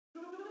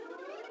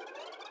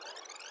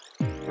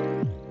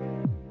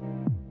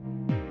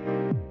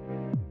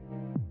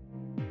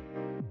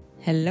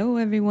Hello,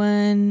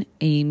 everyone.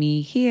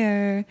 Amy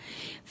here.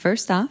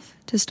 First off,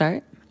 to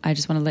start, I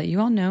just want to let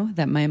you all know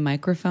that my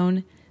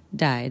microphone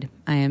died.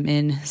 I am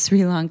in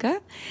Sri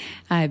Lanka.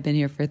 I've been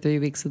here for 3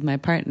 weeks with my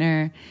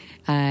partner.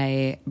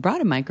 I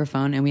brought a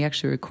microphone and we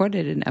actually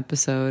recorded an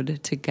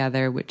episode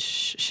together, which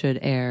should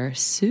air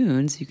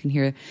soon. So you can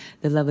hear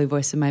the lovely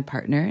voice of my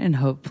partner, and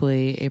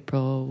hopefully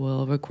April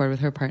will record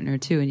with her partner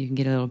too. And you can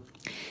get a little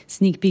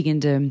sneak peek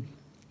into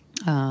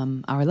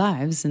our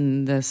lives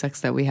and the sex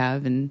that we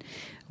have and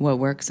what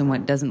works and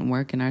what doesn't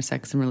work in our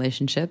sex and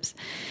relationships.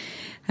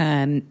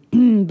 But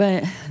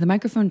the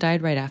microphone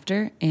died right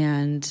after,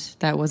 and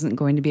that wasn't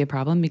going to be a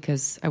problem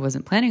because I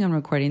wasn't planning on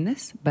recording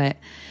this, but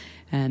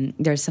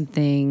there's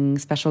something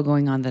special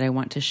going on that I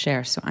want to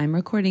share. So I'm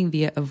recording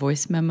via a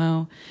voice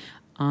memo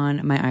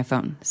on my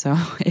iPhone. So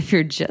if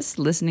you're just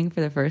listening for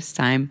the first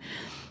time,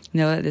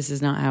 know that this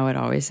is not how it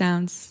always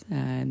sounds,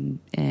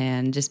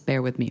 and just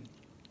bear with me.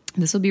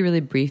 This will be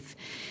really brief.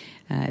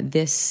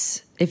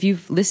 If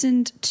you've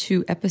listened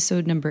to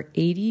episode number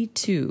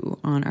 82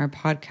 on our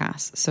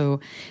podcast, so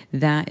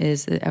that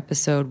is the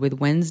episode with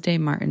Wednesday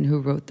Martin, who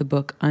wrote the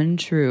book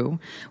Untrue: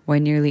 Why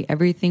Nearly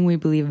Everything We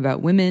Believe About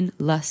Women,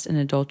 Lust, and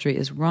Adultery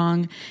is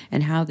Wrong,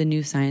 and How the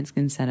New Science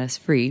Can Set Us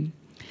Free.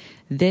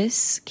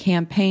 This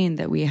campaign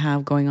that we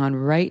have going on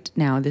right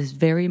now, this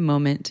very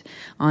moment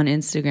on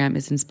Instagram,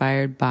 is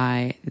inspired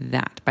by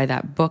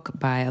that book,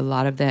 by a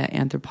lot of the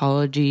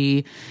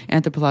anthropological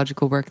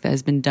work that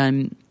has been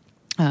done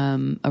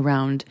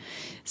around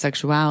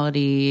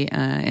sexuality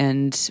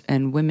and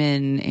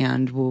women,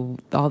 and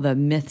all the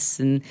myths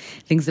and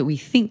things that we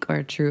think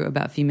are true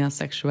about female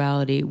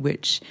sexuality,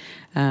 which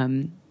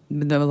a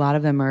lot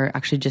of them are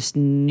actually just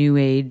new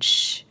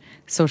age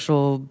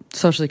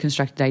socially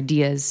constructed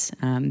ideas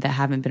that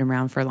haven't been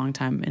around for a long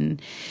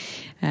time.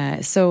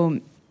 And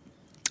so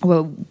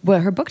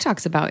what her book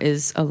talks about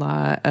is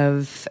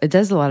it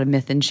does a lot of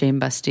myth and shame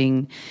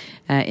busting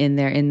in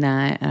there, in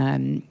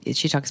that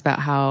she talks about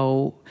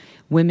how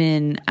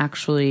women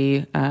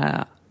actually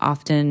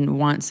often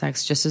want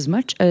sex just as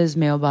much as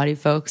male body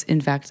folks. In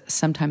fact,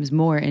 sometimes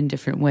more in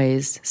different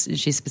ways.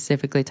 She's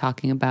specifically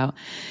talking about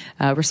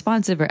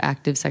responsive or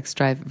active sex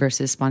drive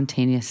versus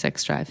spontaneous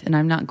sex drive. And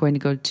I'm not going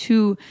to go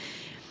too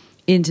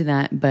into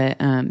that, but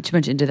too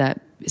much into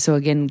that. So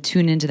again,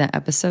 tune into that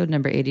episode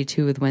number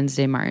 82 with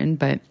Wednesday Martin.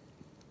 But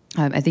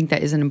I think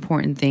that is an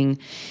important thing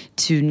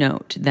to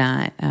note,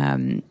 that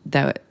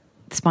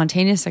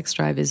spontaneous sex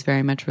drive is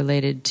very much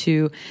related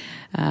to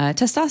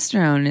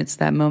testosterone. It's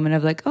that moment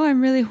of like, oh,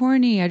 I'm really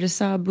horny. I just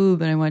saw a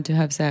boob and I want to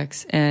have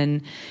sex.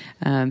 And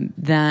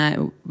that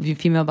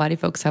female body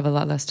folks have a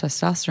lot less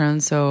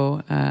testosterone.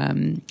 So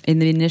in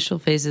the initial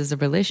phases of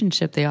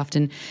relationship, they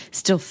often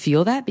still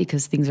feel that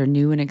because things are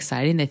new and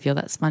exciting. They feel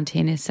that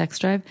spontaneous sex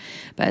drive.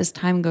 But as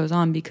time goes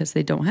on, because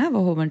they don't have a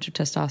whole bunch of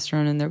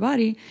testosterone in their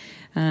body,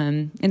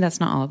 and that's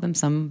not all of them,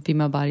 some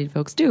female bodied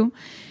folks do,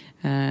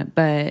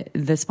 but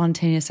the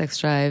spontaneous sex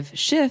drive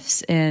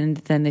shifts, and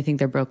then they think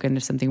they're broken.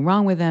 There's something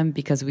wrong with them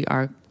because we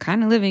are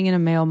kind of living in a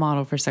male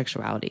model for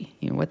sexuality.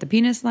 You know, what the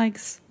penis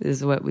likes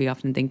is what we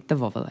often think the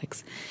vulva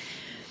likes.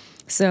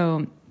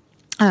 So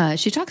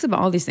she talks about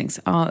all these things,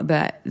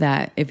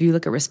 that if you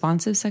look at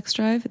responsive sex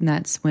drive, and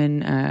that's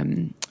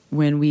when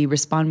we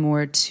respond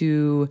more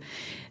to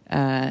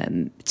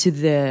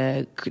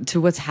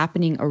what's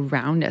happening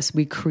around us.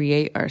 We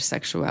create our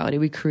sexuality,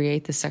 we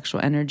create the sexual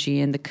energy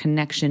and the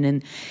connection,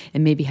 and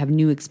maybe have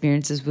new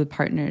experiences with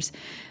partners.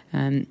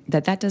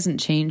 That doesn't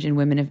change in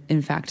women.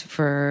 In fact,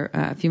 for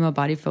female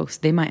body folks,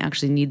 they might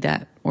actually need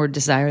that or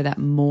desire that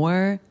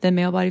more than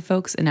male body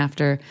folks. And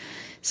after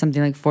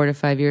something like 4 to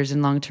 5 years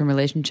in long-term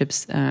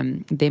relationships,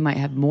 they might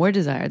have more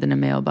desire than a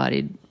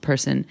male-bodied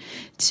person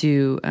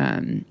to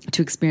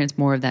experience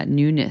more of that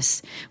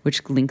newness,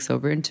 which links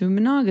over into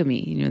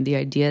monogamy. You know, the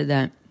idea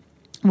that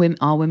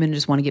all women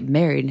just want to get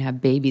married and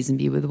have babies and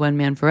be with one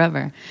man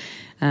forever.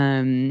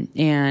 And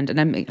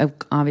I'm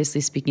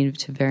obviously speaking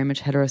to very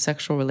much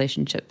heterosexual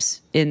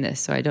relationships in this,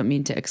 so I don't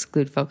mean to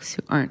exclude folks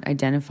who aren't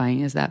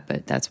identifying as that,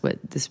 but that's what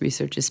this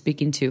research is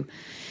speaking to.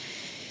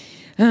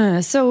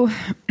 So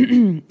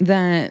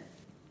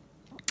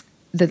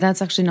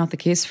that's actually not the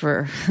case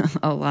for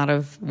a lot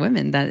of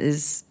women. That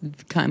is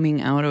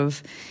coming out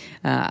of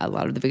a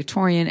lot of the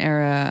Victorian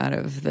era, out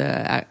of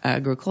the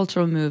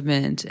agricultural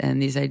movement,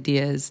 and these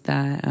ideas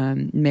that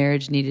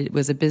marriage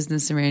was a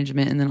business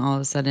arrangement, and then all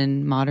of a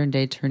sudden modern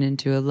day turned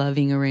into a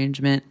loving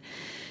arrangement,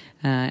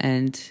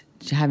 and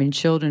having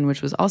children,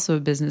 which was also a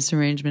business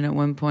arrangement at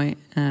one point,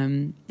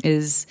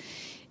 is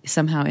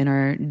somehow in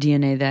our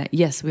DNA. That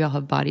yes, we all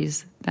have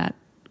bodies that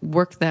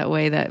work that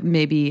way, that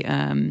maybe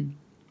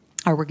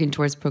are working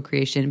towards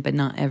procreation, but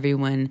not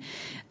everyone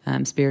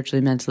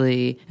spiritually,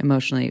 mentally,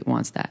 emotionally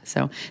wants that.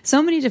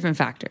 So many different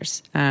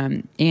factors,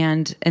 and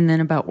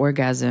then about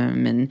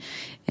orgasm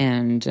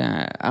and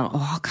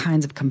all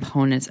kinds of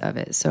components of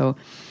it. So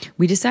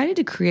we decided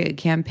to create a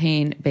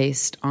campaign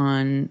based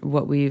on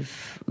what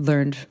we've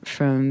learned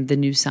from the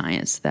new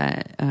science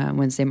that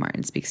Wednesday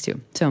Martin speaks to.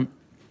 So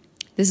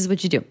this is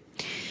what you do.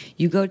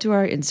 you go to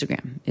our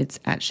Instagram. It's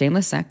at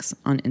Shameless Sex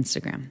on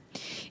Instagram.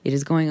 It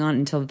is going on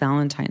until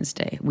Valentine's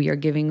Day. We are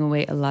giving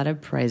away a lot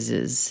of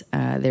prizes.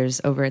 There's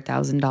over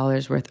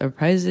 $1,000 worth of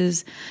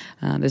prizes.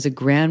 There's a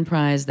grand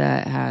prize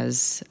that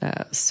has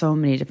so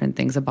many different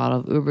things: a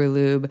bottle of Uber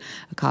Lube,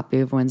 a copy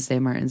of Wednesday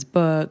Martin's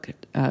book,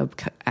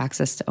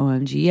 access to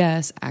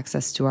OMGS,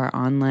 access to our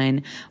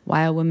online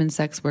Wild Women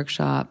Sex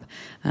workshop,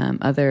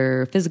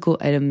 other physical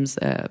items,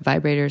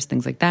 vibrators,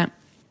 things like that.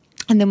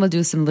 And then we'll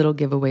do some little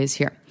giveaways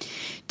here.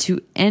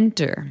 To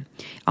enter,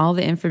 all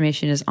the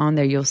information is on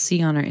there. You'll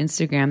see on our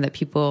Instagram that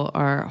people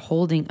are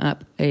holding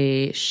up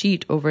a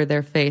sheet over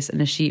their face,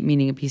 and a sheet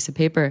meaning a piece of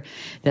paper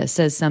that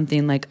says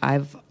something like,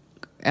 I've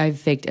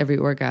faked every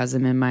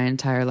orgasm in my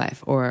entire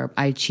life, or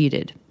I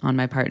cheated on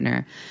my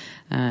partner.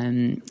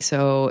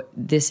 So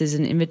this is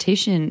an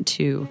invitation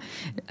to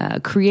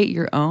create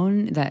your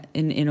own, that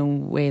in a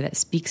way that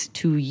speaks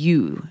to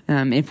you.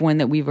 If one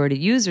that we've already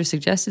used or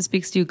suggested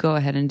speaks to you, go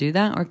ahead and do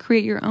that, or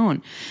create your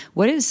own.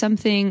 What is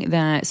something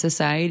that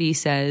society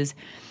says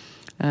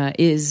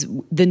is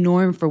the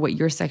norm for what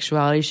your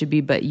sexuality should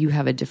be, but you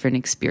have a different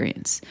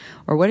experience?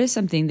 Or what is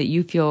something that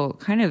you feel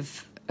kind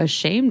of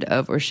ashamed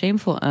of or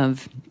shameful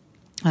of,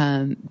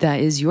 that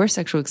is your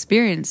sexual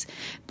experience,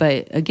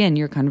 but again,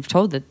 you're kind of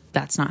told that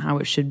that's not how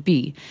it should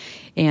be.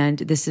 And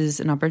this is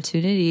an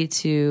opportunity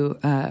to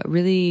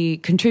really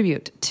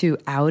contribute to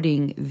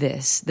outing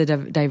this, the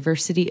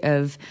diversity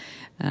of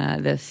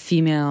the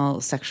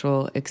female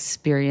sexual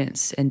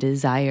experience and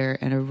desire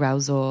and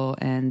arousal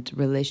and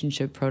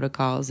relationship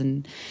protocols,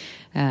 and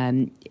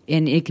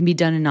it can be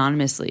done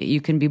anonymously.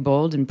 You can be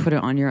bold and put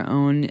it on your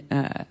own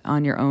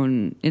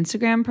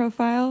Instagram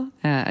profile.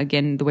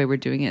 Again, the way we're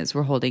doing it is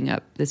we're holding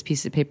up this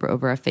piece of paper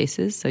over our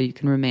faces, so you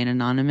can remain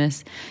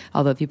anonymous.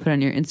 Although if you put it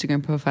on your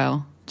Instagram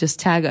profile, just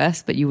tag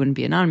us, but you wouldn't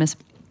be anonymous.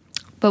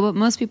 But what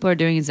most people are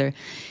doing is they're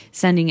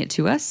sending it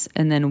to us,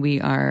 and then we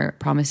are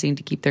promising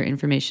to keep their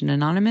information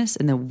anonymous,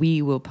 and then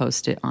we will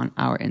post it on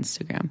our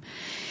Instagram.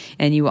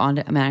 And you will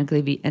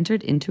automatically be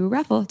entered into a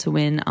raffle to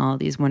win all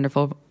these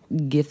wonderful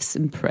gifts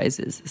and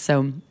prizes.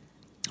 So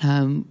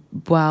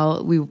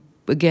while we,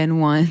 again,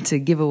 want to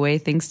give away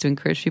things to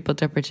encourage people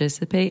to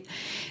participate,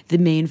 the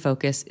main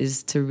focus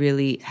is to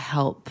really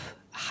help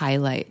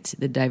highlight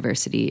the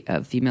diversity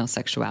of female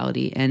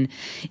sexuality. And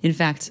in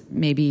fact,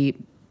 maybe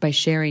by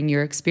sharing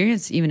your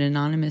experience, even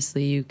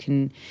anonymously, you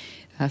can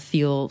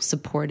feel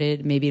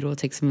supported. Maybe it will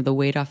take some of the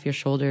weight off your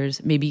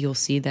shoulders. Maybe you'll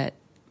see that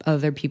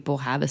other people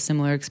have a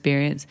similar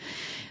experience.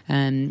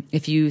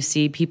 If you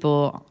see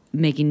people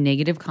making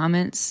negative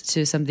comments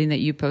to something that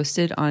you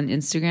posted on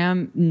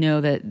Instagram, know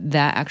that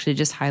that actually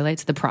just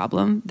highlights the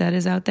problem that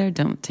is out there.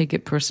 Don't take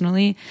it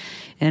personally.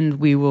 And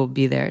we will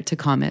be there to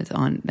comment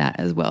on that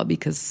as well,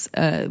 because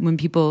when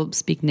people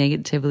speak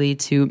negatively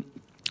to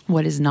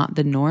what is not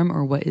the norm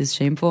or what is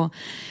shameful,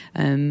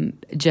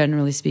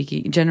 generally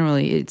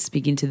it's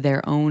speaking to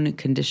their own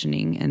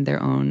conditioning and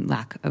their own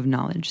lack of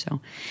knowledge.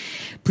 So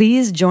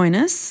please join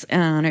us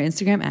on our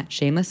Instagram at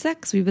Shameless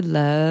Sex. We would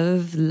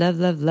love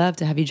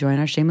to have you join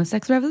our Shameless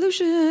Sex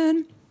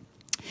revolution.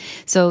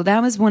 So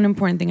that was one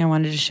important thing I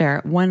wanted to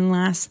share. One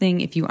last thing,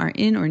 if you are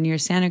in or near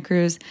Santa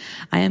Cruz,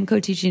 I am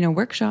co-teaching a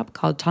workshop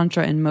called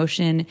Tantra in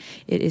Motion.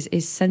 It is a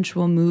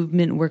sensual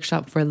movement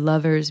workshop for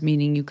lovers,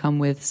 meaning you come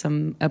with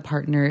a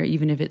partner,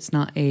 even if it's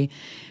not a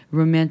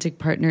romantic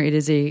partner. It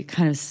is a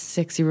kind of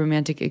sexy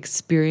romantic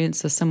experience,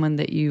 so someone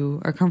that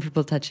you are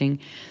comfortable touching.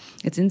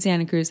 It's in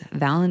Santa Cruz,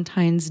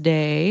 Valentine's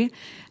Day.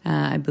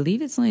 I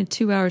believe it's only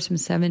 2 hours from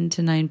 7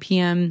 to 9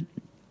 p.m.,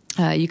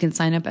 you can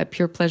sign up at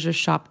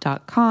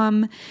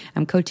purepleasureshop.com.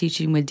 I'm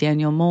co-teaching with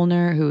Daniel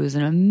Molnar, who is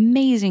an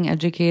amazing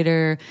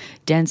educator,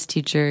 dance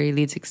teacher. He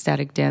leads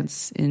ecstatic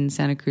dance in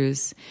Santa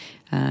Cruz.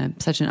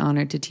 Such an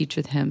honor to teach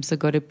with him. So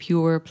go to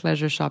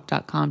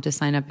purepleasureshop.com to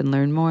sign up and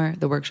learn more.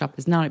 The workshop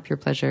is not at Pure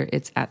Pleasure.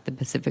 It's at the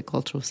Pacific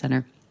Cultural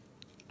Center.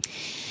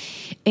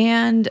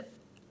 And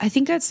I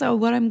think that's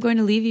what I'm going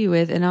to leave you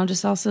with. And I'll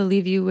just also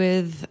leave you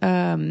with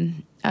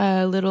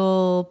a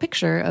little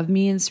picture of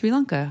me in Sri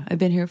Lanka. I've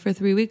been here for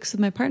 3 weeks with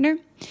my partner,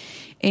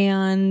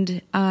 and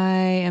I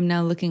am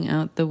now looking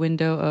out the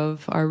window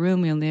of our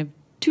room. We only have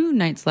 2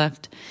 nights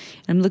left.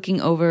 I'm looking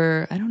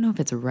over, I don't know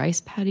if it's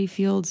rice paddy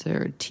fields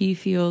or tea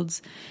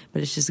fields,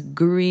 but it's just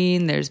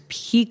green. There's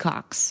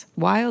peacocks,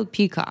 wild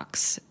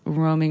peacocks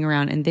roaming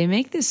around, and they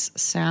make this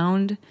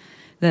sound,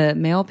 the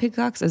male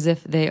peacocks, as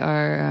if they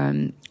are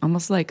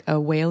almost like a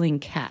wailing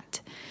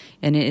cat.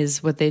 And it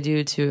is what they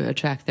do to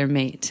attract their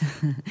mate.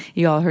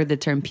 You all heard the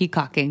term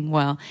peacocking.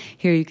 Well,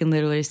 here you can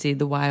literally see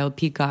the wild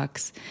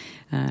peacocks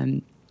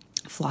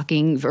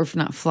flocking, or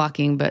not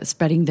flocking, but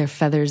spreading their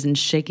feathers and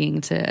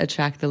shaking to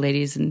attract the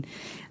ladies and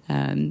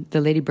the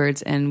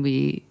ladybirds. And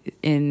we,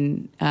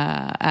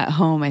 at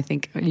home, I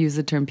think, use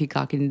the term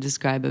peacocking to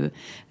describe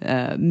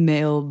a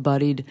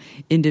male-bodied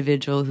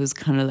individual who's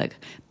kind of like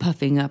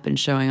puffing up and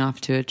showing off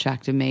to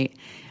attract a mate.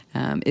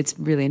 it's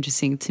really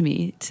interesting to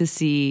me to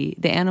see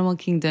the animal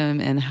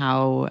kingdom and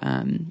how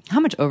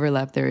much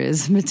overlap there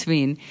is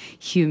between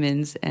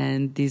humans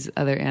and these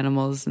other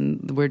animals.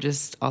 And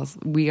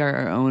we are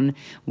our own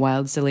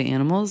wild, silly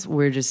animals.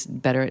 We're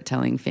just better at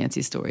telling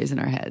fancy stories in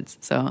our heads.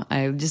 So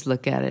I just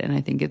look at it and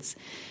I think it's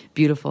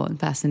beautiful and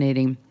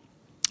fascinating.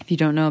 If you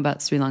don't know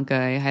about Sri Lanka,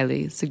 I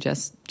highly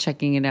suggest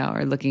checking it out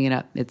or looking it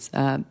up. It's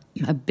a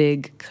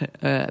big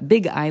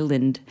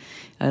island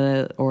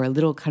or a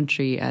little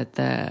country at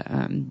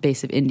the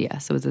base of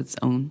India. So it's its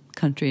own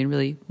country and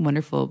really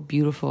wonderful,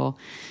 beautiful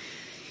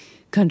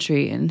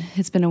country. And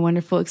it's been a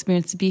wonderful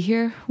experience to be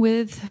here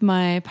with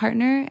my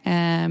partner.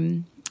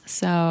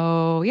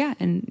 So yeah,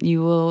 and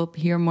you will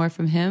hear more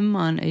from him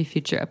on a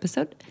future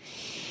episode.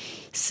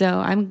 So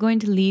I'm going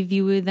to leave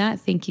you with that.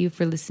 Thank you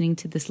for listening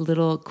to this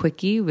little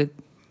quickie with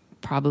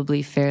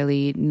probably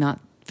fairly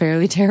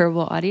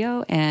terrible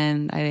audio.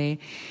 And I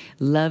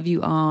love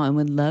you all and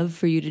would love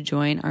for you to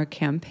join our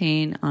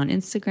campaign on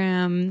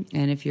Instagram.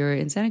 And if you're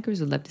in Santa Cruz,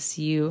 would love to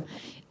see you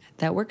at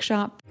that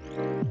workshop.